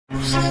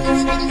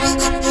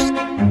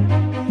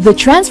The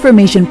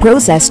transformation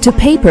process to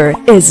paper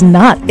is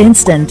not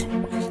instant.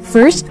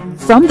 First,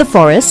 from the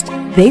forest,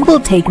 they will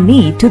take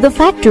me to the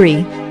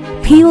factory,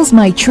 peels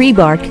my tree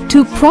bark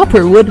to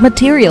proper wood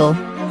material,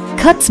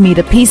 cuts me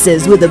to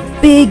pieces with a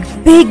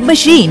big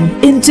machine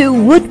into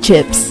wood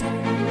chips,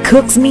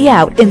 cooks me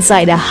out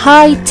inside a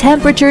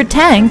high-temperature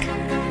tank,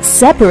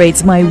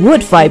 separates my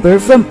wood fiber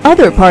from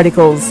other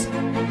particles.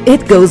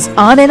 It goes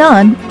on and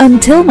on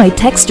until my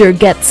texture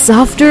gets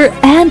softer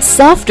and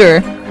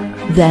softer.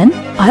 Then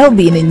I'll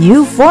be in a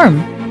new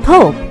form,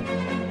 pulp.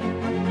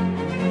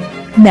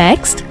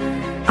 Next,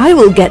 I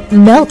will get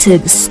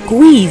melted,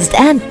 squeezed,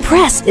 and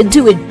pressed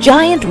into a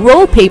giant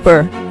roll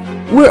paper.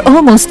 We're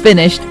almost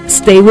finished.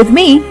 Stay with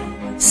me.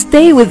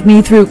 Stay with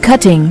me through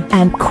cutting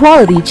and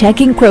quality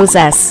checking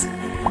process.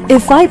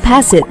 If I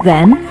pass it,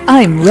 then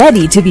I'm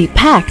ready to be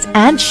packed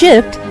and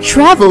shipped,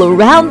 travel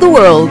around the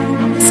world.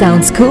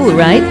 Sounds cool,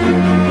 right?